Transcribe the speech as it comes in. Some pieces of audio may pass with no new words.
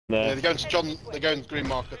No. Yeah, they're going to John. They're going to Green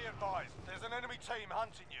Market. There's an enemy team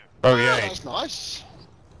hunting you. Oh yeah. That's nice.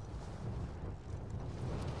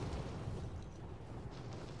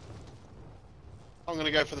 I'm going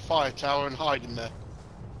to go for the fire tower and hide in there.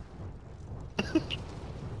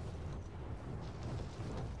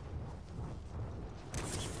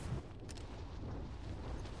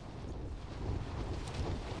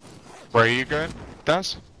 Where are you going,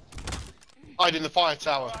 Daz? Hide in the fire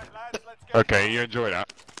tower. Right, lads, let's get Okay, you enjoy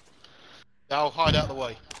that. I'll hide out of the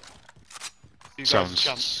way. You guys Sounds.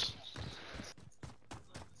 chance.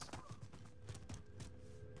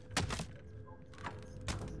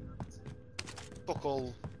 Fuck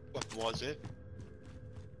all weapon-wise here.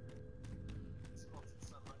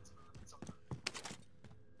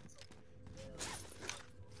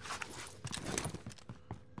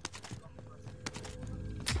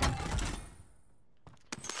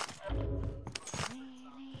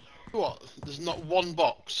 What? There's not one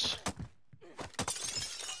box.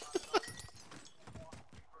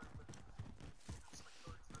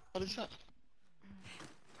 What is that?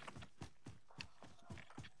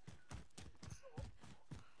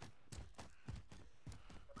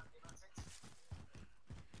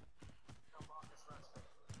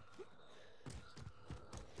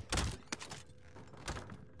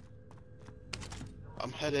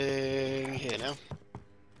 I'm heading here now.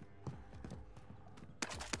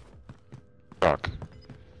 Fuck.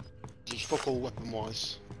 Just fuck all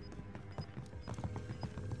weapon-wise.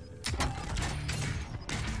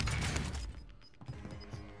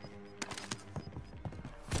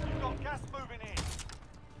 We've got gas moving in.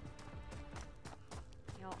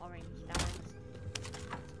 You're orange, Darren.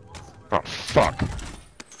 Oh fuck.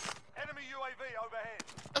 Enemy UAV overhead.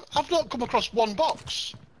 I've not come across one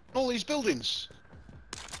box in all these buildings.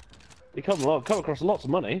 You come across lots of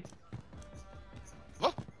money.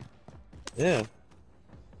 What? Yeah.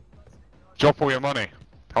 Drop all your money.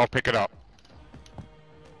 I'll pick it up.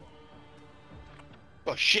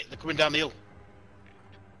 Oh shit, they're coming down the hill.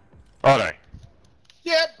 Are they?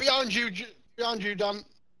 Yeah, behind you, Dan.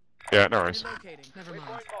 Yeah, no worries. Relocating. Never mind. Waypoint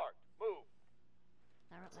marked. Move.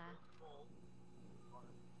 They're up there.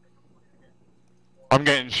 I'm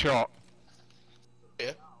getting shot.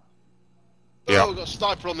 Yeah. Yeah. Oh, we've got a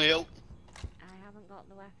sniper on the hill. I haven't got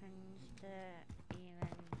the weapons to even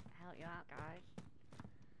help you out, guys.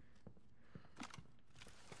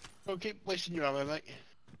 Don't keep wasting your ammo, mate.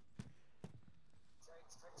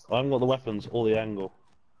 I haven't got the weapons or the angle.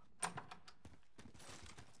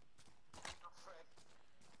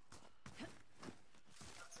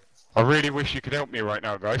 I really wish you could help me right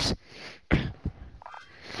now, guys. Get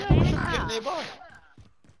nearby.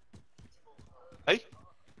 Hey?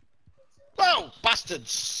 Well,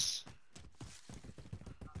 bastards!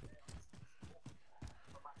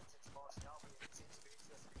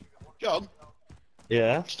 John,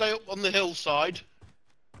 Yeah. stay up on the hillside,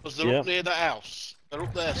 because they're up near the house. They're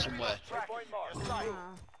up there somewhere. Waypoint marked. You're safe.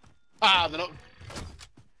 Ah, they're not...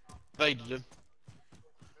 Evaded them.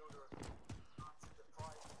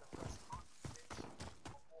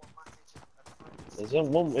 There's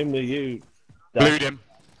one in with you. Glued him.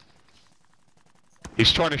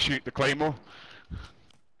 He's trying to shoot the claymore.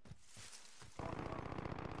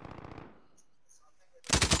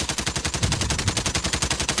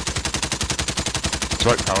 It's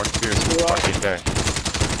right, pal. I can do this all fucking day.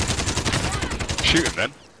 Shoot him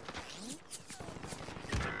then.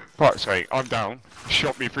 Fuck's sake, I'm down.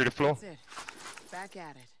 Shot me through the floor. That's it. Back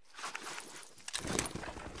at it.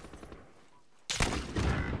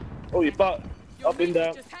 Oh, you butt. Up and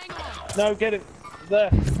down. Just hang on. No, get him. There.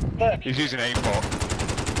 There. He's using aimbot.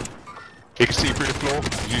 He can see through the floor.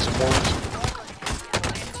 He's using walls.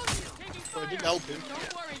 Well, it didn't help him.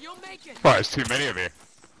 Don't worry, you'll make it. Right, there's too many of you.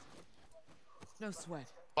 No sweat.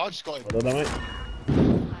 I just got him. I don't know,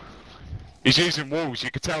 mate. He's using walls. You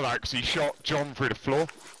can tell that because he shot John through the floor.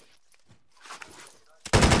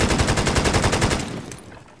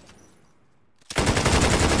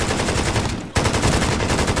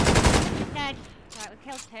 Dead. Right, we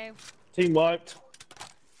killed two. Team wiped.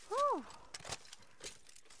 Whew.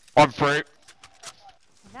 I'm through.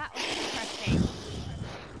 That was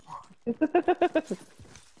interesting.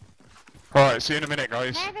 Alright, see you in a minute,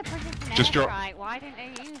 guys. Never put this in Just drop. airstrike. Why didn't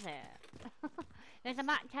they use it? There's a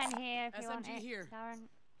Mac 10 here if you want SMG it, here. Darren.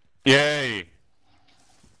 Yay!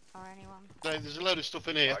 Or anyone. No, there's a load of stuff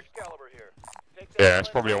in here. Large caliber here. Take Yeah, that that's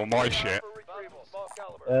probably all my shit. for retrieval. Small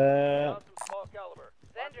caliber. Uh, Some small caliber.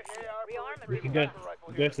 We can go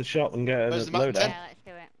to the shop and get a Where's the Mac 10? loadout. Yeah, let's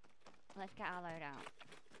do it. Let's get our load out.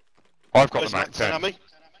 I've got Where's the Mac 10. Sammy?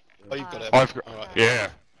 Oh, you've got it. I've got. Alright. Yeah.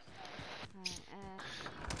 Right,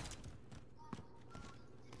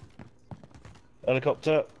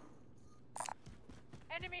 Helicopter.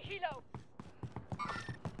 Enemy helo.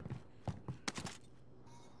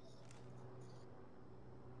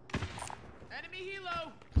 Enemy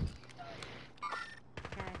helo.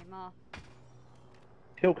 Carry him off.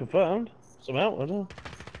 Kill confirmed. Somehow, I don't know.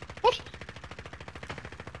 What?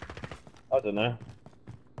 I don't know.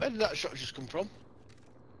 Where did that shot just come from?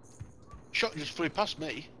 Shot just flew past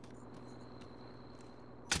me.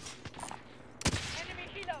 Enemy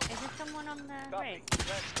helo. Is there someone on the Copy. rig?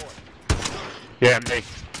 Transport. Yeah, me. Okay.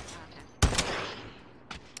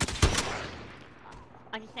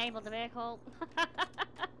 I disabled the vehicle.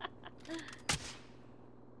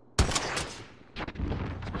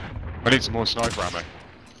 I need some more sniper ammo.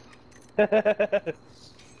 Who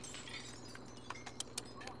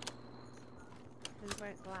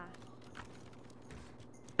broke glass?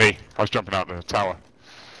 Me. I was jumping out the tower.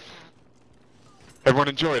 Everyone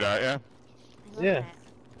enjoy that, yeah? I love Yeah. it.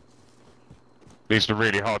 These are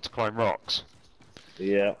really hard to climb rocks.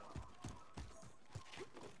 Yeah.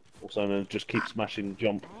 Also, no, just keep smashing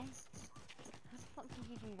jump. Eh? How the fuck did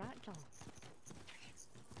you do that, John?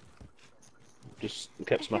 Just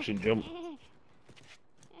kept smashing jump.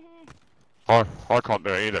 I can't do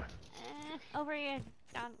it either. Over here,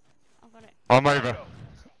 Dan. I've got it. I'm over.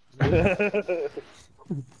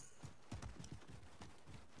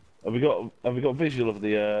 Have we got a visual of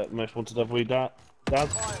the most wanted, have we, Dad?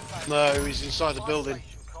 No, he's inside the building.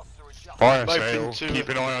 Fire Both sale. into- Keep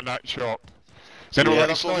an eye on that shop. Has anyone Yeah, got any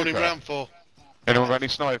that's what I'm running sniper? around for. Anyone got any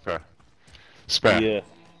sniper? Spare. Yeah.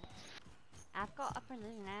 I've got a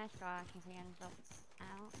precision airstrike if he ends up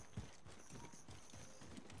out.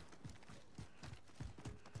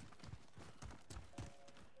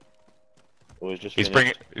 Or he's just He's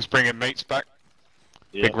finished. bringing mates back.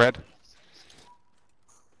 Yeah. Big Red.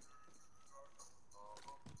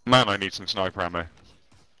 Man, I need some sniper ammo.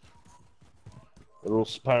 They're all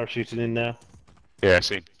parachuting in now. Yeah,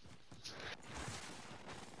 see.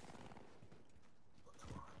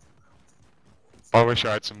 I wish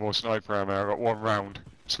I had some more sniper ammo. I got one round.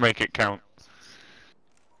 Let's make it count.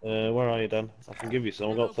 Where are you, Dan? I can give you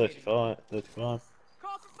some. I've got 35. 35.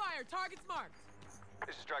 Call for fire. Targets marked.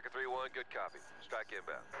 This is Striker 3-1. Good copy. Strike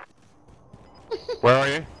inbound. Where are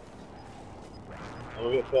you? I'm a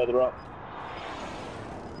bit further up.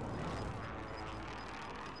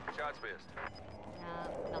 Shots missed.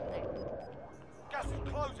 No, nothing. Gas is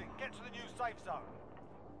closing. Get to the new safe zone.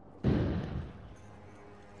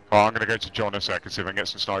 Oh, I'm gonna go to John in a second, see if I can get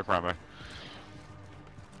some sniper ammo.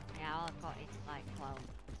 Yeah, all I've got is like 12.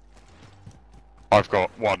 I've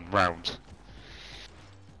got one round.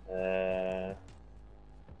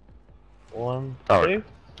 1, Oh. 2.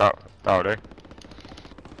 That'll do.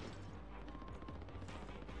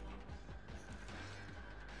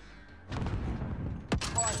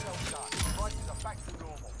 Fire cell done. Prices are back to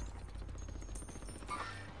normal.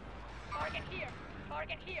 Target here.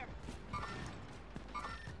 Target here.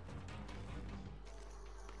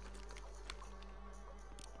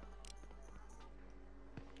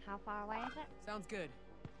 How far away is it? Sounds good.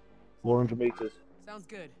 400 meters. Sounds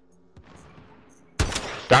good.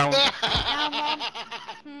 Down. That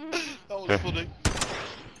was funny.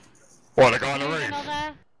 What, the guy in the There's room?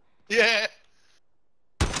 another. Yeah.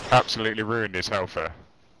 Absolutely ruined his health there.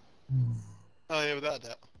 Oh yeah, without a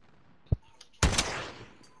doubt.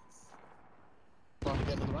 Trying to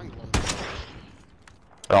get another angle on him.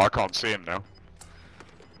 Oh, I can't see him now.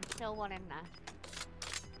 There's still one in there.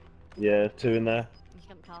 Yeah, 2 in there. He's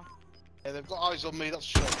jumped off. Yeah, they've got eyes on me, that's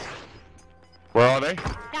sure. Where are they?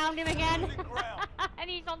 Downed him again! And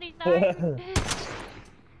he's on his own!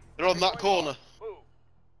 They're on that corner.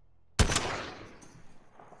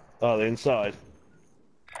 Oh, they're inside.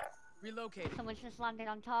 Relocate. Someone's just landed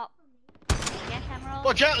on top. Yes, Emerald?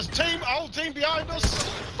 Watch out, there's a team, a whole team behind us!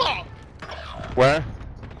 Fuck! Where?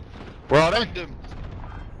 Where are they? Behind them.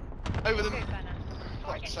 Over them.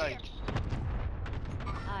 Fuck's sake.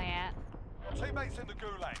 Oh yeah. Teammates in the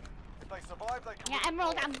gulag. If they survive, they can. Yeah,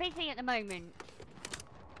 Emerald, I'm busy at the moment.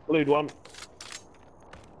 Blued one.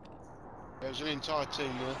 There's an entire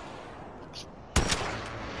team there.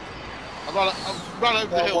 I ran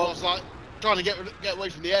over the hill, I was like, trying to get away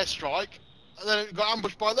from the airstrike, and then it got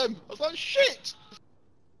ambushed by them. I was like, shit!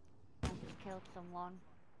 I just killed someone.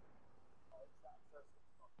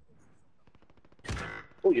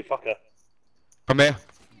 Oh, you fucker. Come here.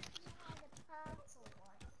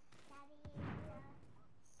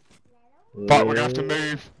 But we're gonna have to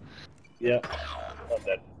move. Yeah. I'm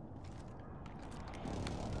dead.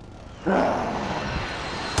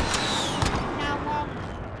 Down one.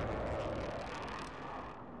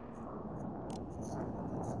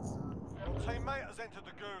 Your teammate has entered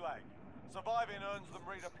the gulag. Surviving earns them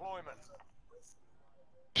redeployment.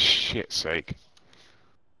 Shit's sake.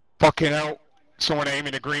 Fucking hell. Someone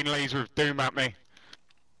aiming a green laser of doom at me.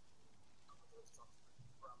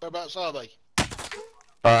 Whereabouts are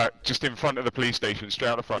they? Just in front of the police station, straight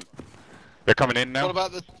out the front. They're coming in now.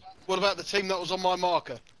 What about the team that was on my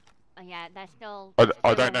marker? Oh yeah, they're still.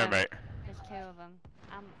 I don't know, mate. There's 2 of them.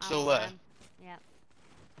 I'm Still with there? them. Yeah.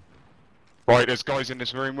 Right, there's guys in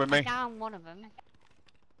this room with me. Down one of them.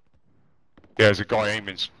 Yeah, there's a guy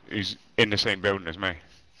aiming. He's in the same building as me.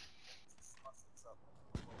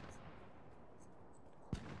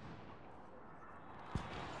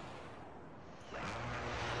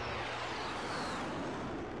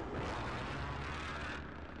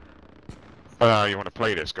 I don't know how you want to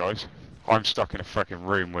play this, guys. I'm stuck in a fucking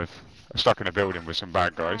room with... I'm stuck in a building with some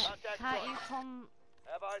bad guys. Can't you come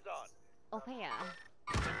Have eyes on. up here?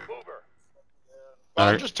 Mover. Well,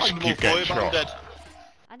 No, I'm just taking them all keep for you, getting but I'm shot. dead.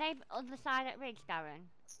 Are they other side at Ridge, Darren?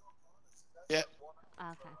 Yeah,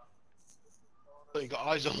 Okay. but you got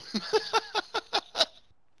eyes on them.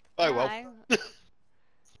 Oh well. No.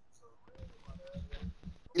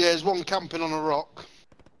 Yeah, there's one camping on a rock.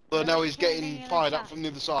 But now he's There's two getting near the fired at top. from the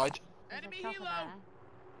other side. There's a Enemy chopper helo.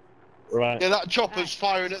 there. Right. Yeah, that chopper's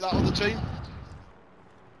firing at that other team.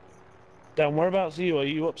 Dan, whereabouts are you? Are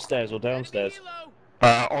you upstairs or Enemy downstairs?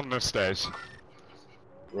 helo. On the stairs.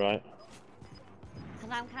 Right.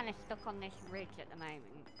 Because I'm kind of stuck on this ridge at the moment.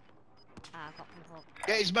 I've got people up.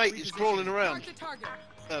 Get his mate, he's crawling around. Mark the target.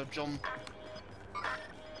 Oh, John. Ah!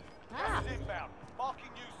 Gas is inbound. Marking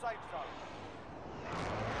new safe zone.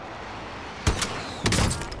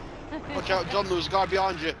 Watch out, John, there was a guy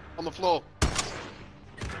behind you on the floor.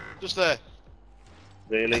 Just there.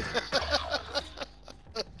 Really?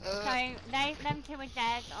 So, them 2 are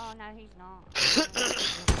dead. Oh no, he's not.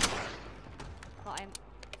 Got him.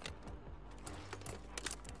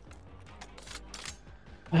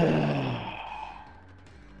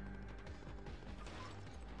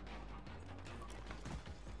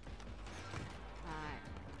 Right.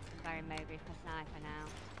 I'm very moody for sniper now.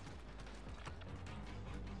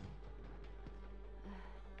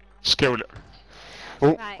 Skilled.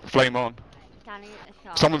 Oh, Right. flame on. Danny, a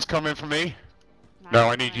shot. Someone's coming for me. Right, No,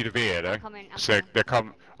 I need you to be here though. I'm coming, I'm So coming. they're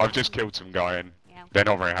come. I've just killed some guy and Yeah, they're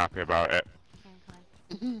not very happy about it. I'm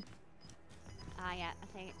coming. Ah, yeah, I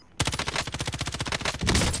see it.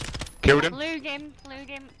 Killed him. Blued him, blued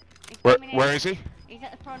him. He's Where, coming in. where is he? He's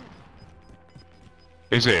at the front.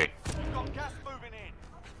 Is he? We've got gas moving in.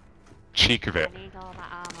 Cheek of it. I need all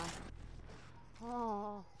that armor.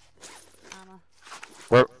 Oh, armor.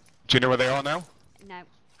 Where? Do you know where they are now? No,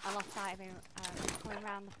 I lost sight of him. He's coming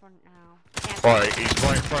around the front now. Yeah, Right, he's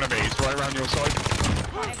right in front of me. He's right around your side.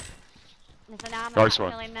 got him. There's an armor Nice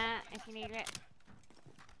capsule one. in there if you need it.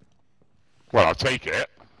 Well, I'll take it.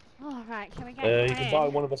 Oh, right, shall we get You one can in? buy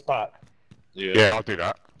one of us back. Yeah, I'll do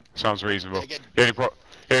that. Sounds reasonable. Yeah, get- The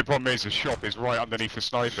only problem is the shop is right underneath the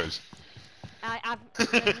snipers. I've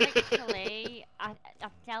literally, I've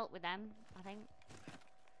dealt with them, I think.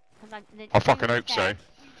 'Cause I fucking hope so.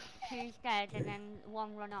 2's dead and then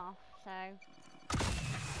 1 run off, so...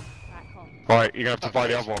 Right, cool. Right, you're gonna have to buy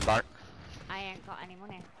the other one back. I ain't got any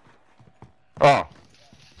money. Oh,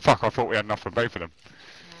 fuck! I thought we had enough for both of them.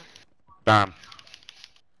 Damn.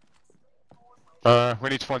 We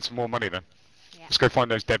need to find some more money then. Yeah, Let's go find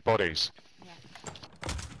those dead bodies.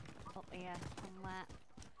 up here, somewhere.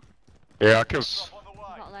 Yeah, I killed. On the way.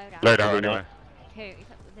 I've got a loadout. Load out Probably anyway.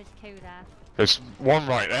 There's 2 there. There's one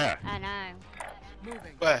right there. I know.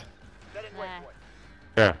 Moving. Where? Setting There. waypoint.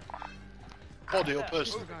 Yeah. Body or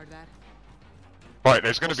person? Disregard that. Right,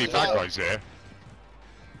 there's gonna be What's bad that? guys here.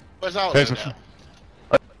 Where's Alex There's now?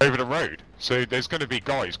 over the road. So there's gonna be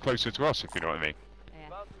guys closer to us, if you know what I mean. Yeah.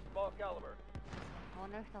 Mountain small caliber. I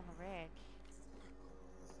wonder if it's on the ridge.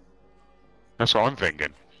 That's what I'm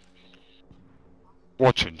thinking.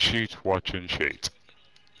 Watch and shoot, watch and shoot.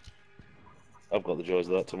 I've got the joys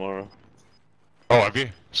of that tomorrow. Oh, have you?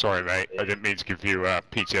 Sorry, mate. I didn't mean to give you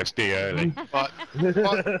PTSD early. Right.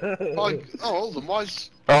 Oh, hold on, why's...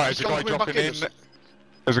 Oh, there's He's a guy gone back dropping in. in.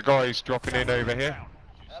 There's a guy who's dropping in over here.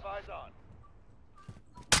 Have eyes on.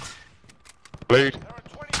 Blued. There are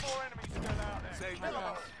 24 enemies still out there.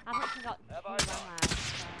 Well, I've actually got 2 Have on I that, got-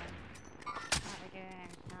 so... Can't be doing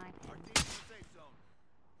any sniping.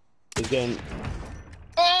 He's going.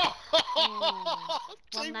 Oh!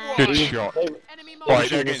 One Team there. one. Good shot. Enemy Right, marked. they're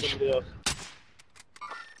Shooting getting... somebody else.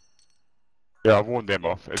 Yeah, I've warned them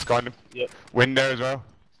off. It's kind of... Yep. Wind there as well?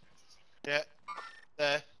 Yeah,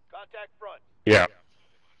 there. Contact front. Yeah.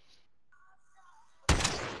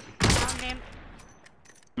 Found him.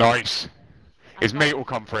 Nice. His I've mate got- will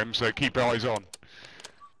come for him, so keep your eyes on.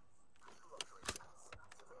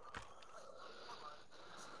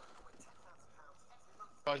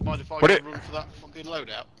 Guys, mind if I What get it- room for that fucking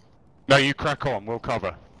loadout? No, you crack on. We'll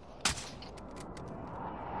cover. Just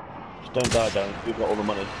don't die, Dan. We've got all the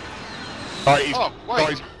money. Alright, he's, Oh, wait.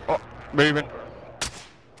 guys, oh, moving.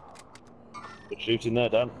 Good shooting there,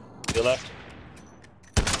 Dan. To your left.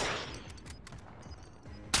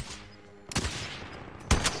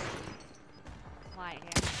 Right here.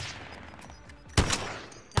 That's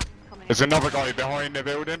coming There's in. another guy behind the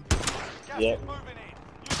building. Gas Yeah. is moving in.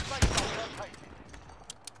 New safe zone located.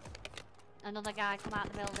 Another guy come out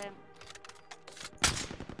the building.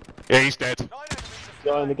 Yeah, he's dead. 9 enemies are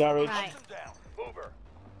Guy in the flying. garage. Right. Hunt them down. Mover.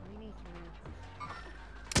 We need to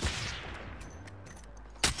move.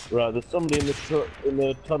 Right, there's somebody in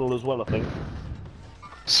the tunnel as well, I think.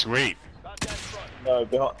 Sweet. Back down front. No,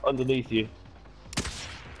 behind, underneath you.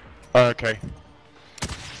 Okay.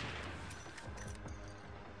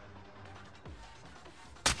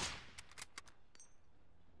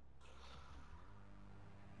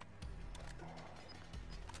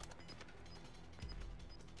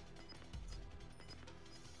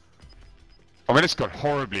 I mean, it's gone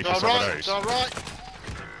horribly for some of Alright, those. alright.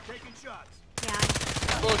 Taking shots.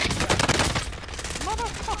 Yeah. Bush.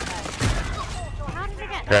 Motherfucker! How did they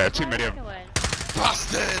get Yeah, that too many of 'em. afterwards?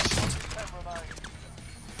 Bastard! 10 remain.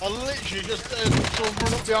 I literally just someone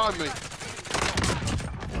run up behind me.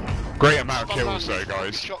 Great amount of One kills man though,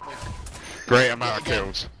 guys. Shot me. Great amount of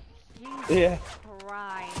kills. Jesus Yeah.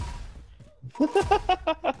 Christ.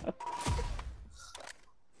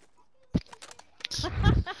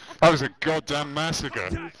 That was a goddamn massacre.